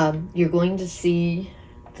 You're going to see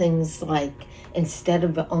things like, instead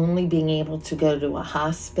of only being able to go to a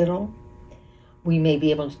hospital, we may be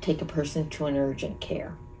able to take a person to an urgent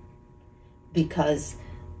care, because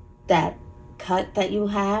that cut that you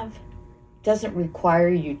have doesn't require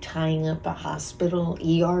you tying up a hospital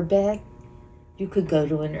ER bed. You could go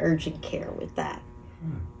to an urgent care with that.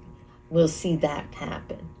 We'll see that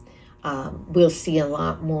happen. We'll see a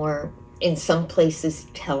lot more, in some places,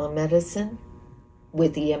 telemedicine,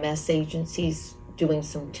 with EMS agencies doing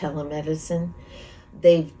some telemedicine.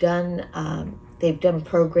 They've done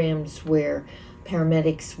programs where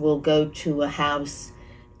paramedics will go to a house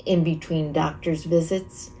in between doctor's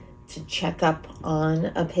visits to check up on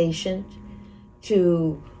a patient,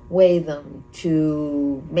 to weigh them,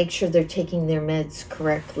 to make sure they're taking their meds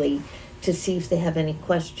correctly, to see if they have any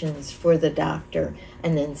questions for the doctor,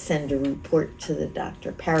 and then send a report to the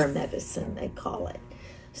doctor. Paramedicine, they call it.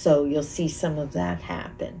 So you'll see some of that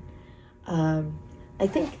happen. I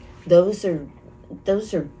think those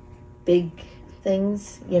are big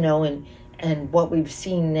things, you know, and what we've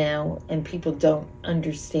seen now, and people don't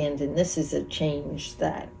understand, and this is a change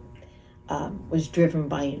that was driven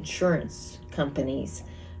by insurance companies,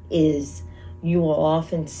 is you will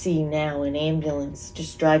often see now an ambulance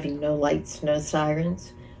just driving, no lights, no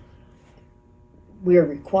sirens. We're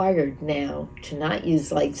required now to not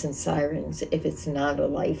use lights and sirens if it's not a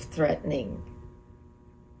life-threatening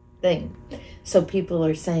thing. So people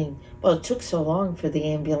are saying, well, it took so long for the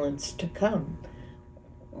ambulance to come.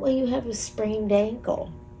 Well, you have a sprained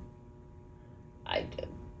ankle.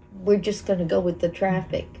 We're just going to go with the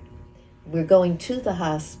traffic. We're going to the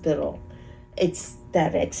hospital. It's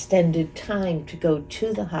that extended time to go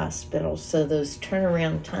to the hospital, so those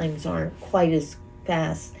turnaround times aren't quite as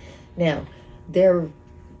fast. Now, their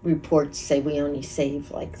reports say we only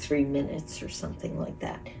save like 3 minutes or something like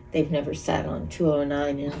that. They've never sat on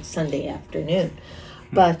 209 on Sunday afternoon.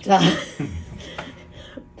 But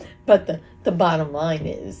but the bottom line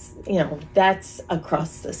is, you know, that's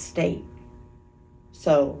across the state.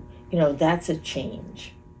 So, you know, that's a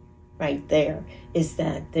change right there, is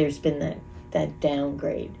that there's been that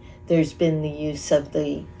downgrade. There's been the use of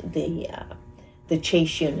the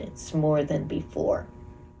chase units more than before.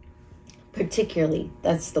 Particularly,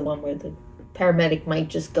 that's the one where the paramedic might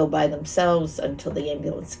just go by themselves until the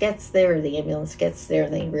ambulance gets there. The ambulance gets there,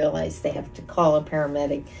 they realize they have to call a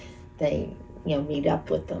paramedic. They, you know, meet up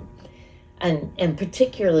with them. And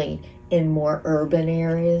particularly in more urban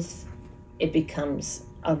areas, it becomes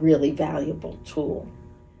a really valuable tool.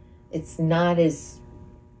 It's not as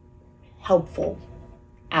helpful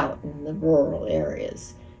out in the rural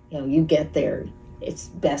areas. You know, you get there, it's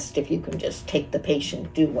best if you can just take the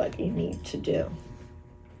patient, do what you need to do.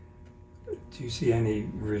 Do you see any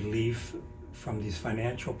relief from these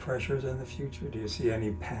financial pressures in the future? Do you see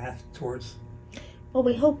any path towards? Well,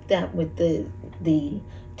 we hope that with the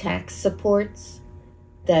tax supports,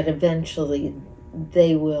 that eventually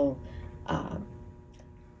they will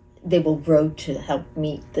grow to help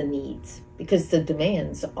meet the needs, because the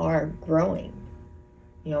demands are growing.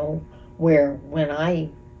 You know, where when I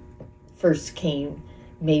first came,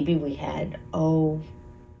 maybe we had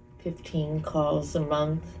 15 calls a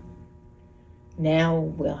month. Now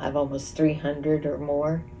we'll have almost 300 or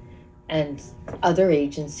more. And other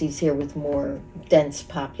agencies here with more dense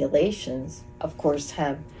populations, of course,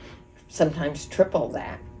 have sometimes triple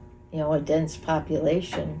that. You know, a dense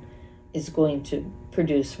population is going to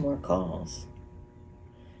produce more calls.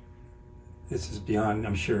 This is beyond,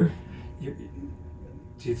 I'm sure. Do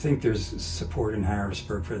you think there's support in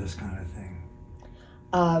Harrisburg for this kind of thing?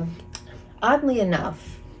 Oddly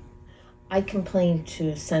enough, I complained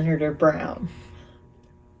to Senator Brown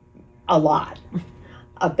a lot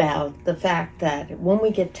about the fact that when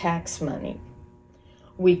we get tax money,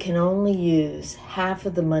 we can only use half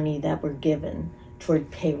of the money that we're given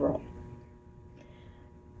toward payroll.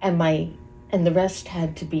 And the rest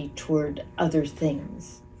had to be toward other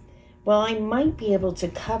things. Well, I might be able to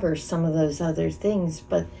cover some of those other things,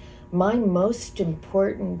 but my most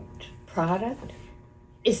important product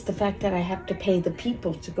is the fact that I have to pay the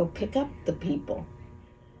people to go pick up the people.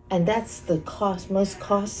 And that's the most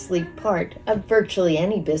costly part of virtually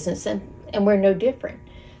any business, and we're no different.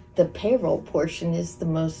 The payroll portion is the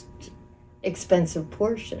most expensive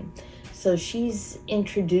portion. So she's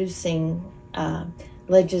introducing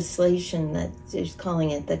legislation that is calling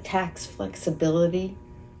it the tax flexibility.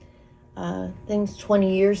 Things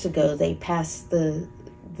 20 years ago, they passed the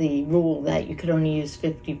rule that you could only use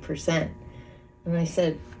 50%. And I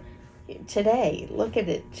said, today, look at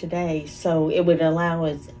it today. So it would allow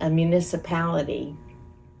a municipality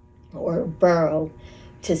or borough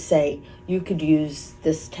to say you could use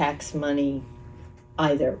this tax money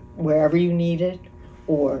either wherever you need it,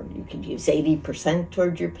 or you could use 80%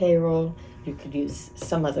 towards your payroll, you could use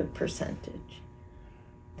some other percentage.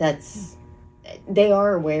 They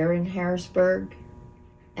are aware in Harrisburg,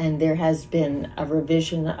 and there has been a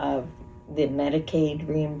revision of the Medicaid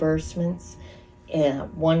reimbursements.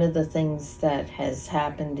 One of the things that has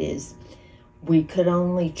happened is we could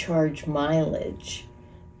only charge mileage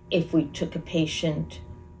if we took a patient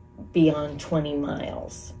beyond 20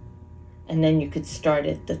 miles. And then you could start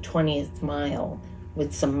at the 20th mile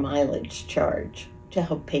with some mileage charge to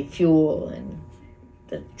help pay fuel and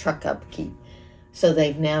the truck upkeep. So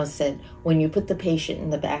they've now said, when you put the patient in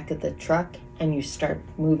the back of the truck and you start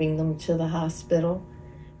moving them to the hospital,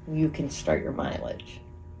 you can start your mileage,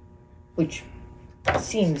 which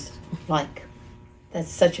seems like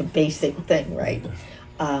that's such a basic thing, right?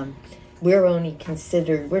 We're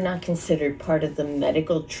not considered part of the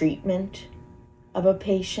medical treatment of a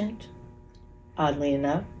patient, oddly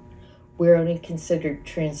enough. We're only considered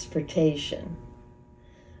transportation.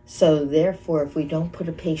 So therefore, if we don't put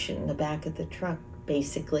a patient in the back of the truck,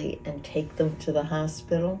 basically, and take them to the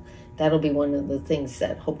hospital, that'll be one of the things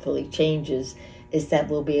that hopefully changes, is that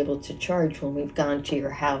we'll be able to charge when we've gone to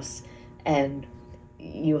your house and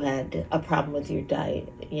you had a problem with your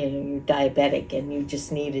diet, you're diabetic and you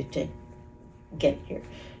just needed to get your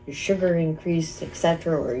sugar increased,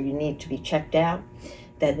 etc., or you need to be checked out,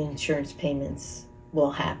 that insurance payments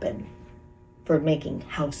will happen for making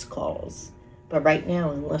house calls. But right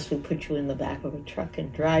now, unless we put you in the back of a truck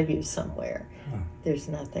and drive you somewhere, there's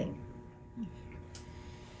nothing.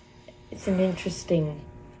 It's an interesting...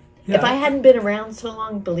 Yeah, if I hadn't been around so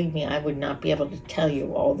long, believe me, I would not be able to tell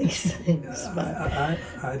you all these things. But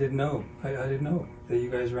I didn't know. I didn't know that you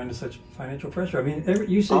guys were under such financial pressure. I mean,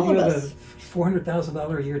 you said you have a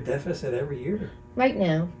 $400,000 a year deficit every year. Right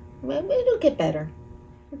now. It'll get better.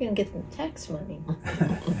 We're going to get some tax money.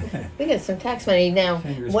 We get some tax money. Now,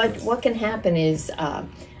 what can happen is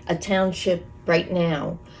a township right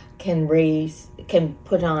now can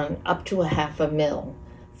put on up to $500,000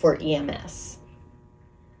 for EMS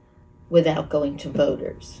without going to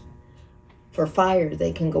voters. For fire,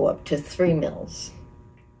 they can go up to $3 million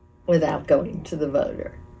without going to the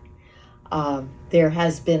voter. There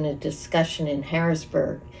has been a discussion in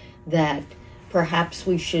Harrisburg that perhaps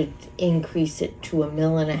we should increase it to $1.5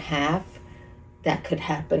 million. That could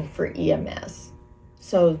happen for EMS.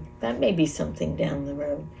 So that may be something down the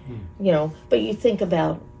road. But you think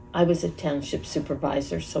about, I was a township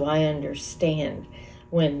supervisor, so I understand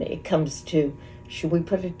when it comes to, should we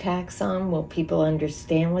put a tax on? Will people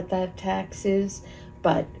understand what that tax is?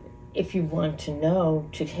 But if you want to know,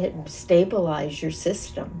 to stabilize your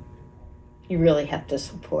system, you really have to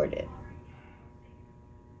support it.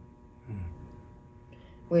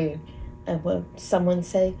 what someone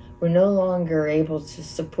say, we're no longer able to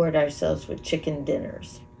support ourselves with chicken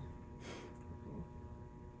dinners,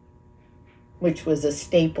 which was a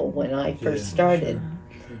staple when I first started.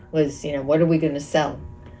 Sure. Was, what are we going to sell?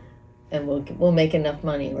 And we'll make enough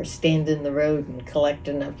money, or stand in the road and collect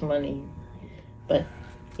enough money. But,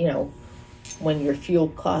 when your fuel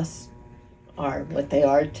costs are what they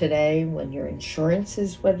are today, when your insurance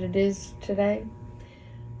is what it is today,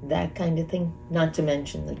 that kind of thing, not to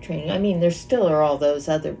mention the training. I mean, there still are all those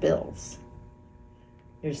other bills.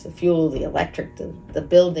 There's the fuel, the electric, the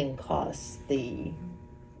building costs, the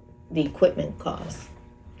equipment costs.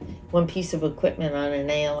 One piece of equipment on an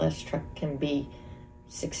ALS truck can be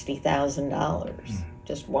 $60,000,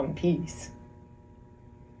 just one piece.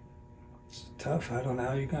 It's tough. I don't know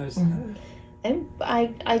how you guys... And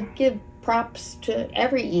I give props to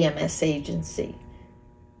every EMS agency,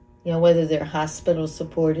 whether they're hospital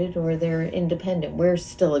supported or they're independent. We're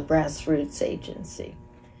still a grassroots agency.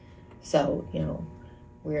 So,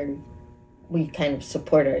 we kind of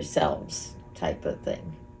support ourselves type of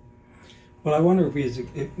thing. Well, I wonder if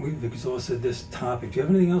we've exhausted this topic. Do you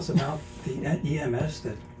have anything else about the EMS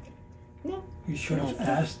that you should have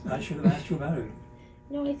asked? I should have asked you about it.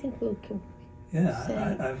 No, I think we'll.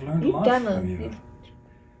 Yeah, I've learned a lot from you.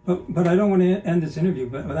 But I don't want to end this interview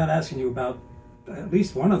without asking you about at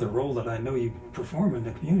least one other role that I know you perform in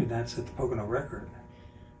the community. That's at the Pocono Record.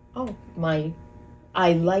 Oh,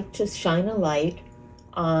 I like to shine a light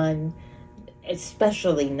on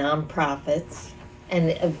especially nonprofits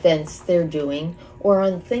and events they're doing, or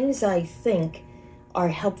on things I think are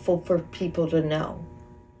helpful for people to know.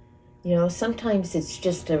 Sometimes it's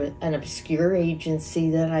just an obscure agency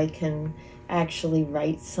that I can actually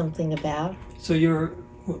write something about. So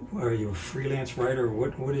are you a freelance writer?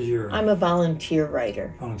 What is your... I'm a volunteer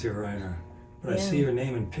writer. Volunteer writer. But I see your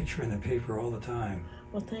name and picture in the paper all the time.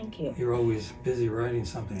 Well, thank you. You're always busy writing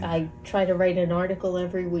something. I try to write an article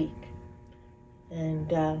every week.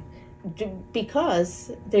 And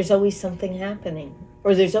because there's always something happening,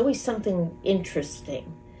 or there's always something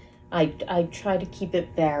interesting. I try to keep it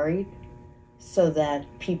varied so that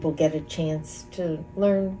people get a chance to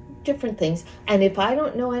learn different things. And if I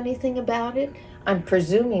don't know anything about it, I'm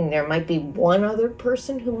presuming there might be one other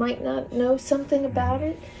person who might not know something about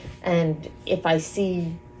it. And if I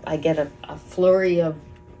get a flurry of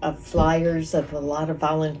flyers of a lot of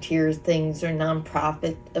volunteer things or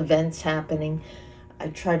nonprofit events happening, I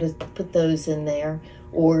try to put those in there,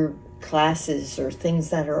 or classes or things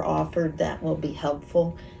that are offered that will be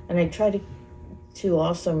helpful. And I try to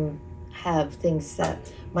also have things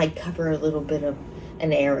that might cover a little bit of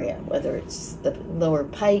an area, whether it's the Lower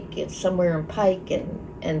Pike, it's somewhere in Pike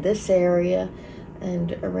and this area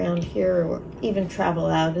and around here, or even travel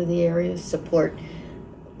out of the area, support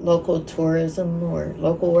local tourism or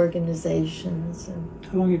local organizations. And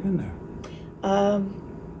how long have you been there?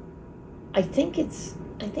 I think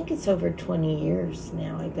it's over 20 years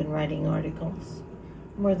now. I've been writing articles.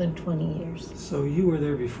 More than 20 years. So you were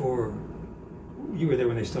there before, you were there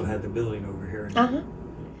when they still had the building over here. Uh-huh.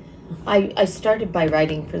 I started by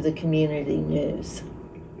writing for the community news.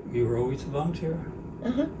 You were always a volunteer?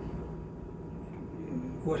 Uh-huh.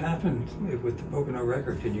 What happened with the Pocono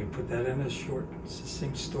Record? Can you put that in a short,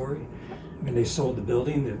 succinct story? I mean, they sold the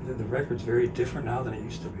building. The record's very different now than it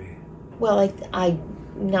used to be. Well, I'm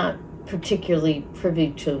not particularly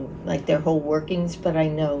privy to their whole workings, but I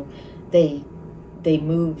know they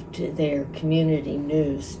moved their community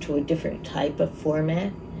news to a different type of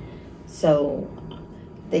format. So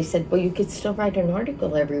they said, well, you could still write an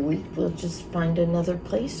article every week. We'll just find another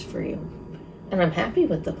place for you. And I'm happy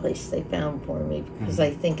with the place they found for me, because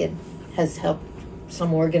I think it has helped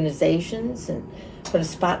some organizations and put a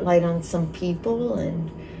spotlight on some people and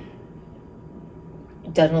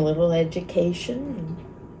done a little education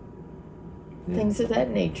and things of that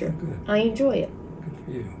nature. Good. I enjoy it. Good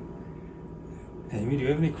for you. Amy, do you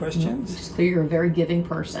have any questions? Just that you're a very giving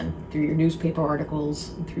person through your newspaper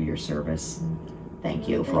articles and through your service. And thank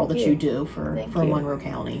you for all that you do for Monroe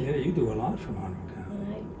County. Yeah, you do a lot for Monroe County.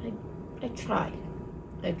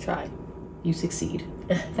 I try. You succeed.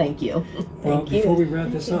 Thank you. Well, before we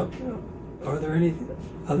wrap this up, are there any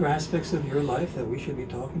other aspects of your life that we should be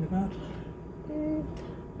talking about?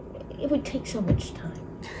 It would take so much time.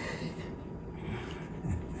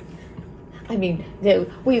 I mean, you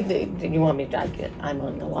want me to? I'm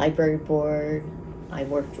on the library board. I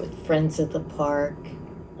worked with Friends of the Park.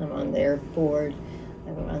 I'm on their board.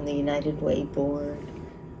 I'm on the United Way board.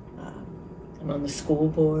 I'm on the school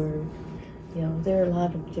board. There are a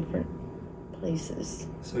lot of different places.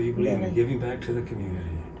 So you believe in giving back to the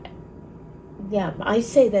community? Yeah, I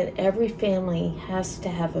say that every family has to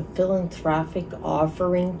have a philanthropic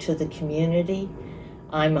offering to the community.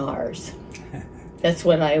 I'm ours. That's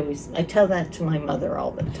what I tell that to my mother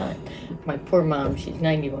all the time. My poor mom, she's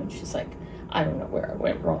 91, she's like, I don't know where I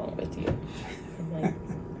went wrong with you. I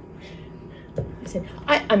said,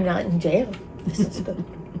 I'm not in jail. This is good.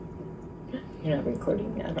 You're not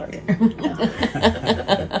recording that, are you?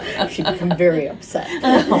 No. She'd become very upset.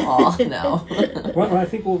 Oh, no. Well, I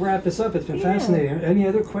think we'll wrap this up. It's been fascinating. Any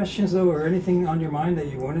other questions, though, or anything on your mind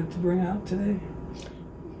that you wanted to bring out today?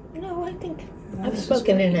 No, I think I've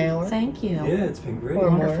spoken an hour. Thank you. Yeah, it's been great.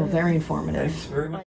 Wonderful, very informative. Thanks very much.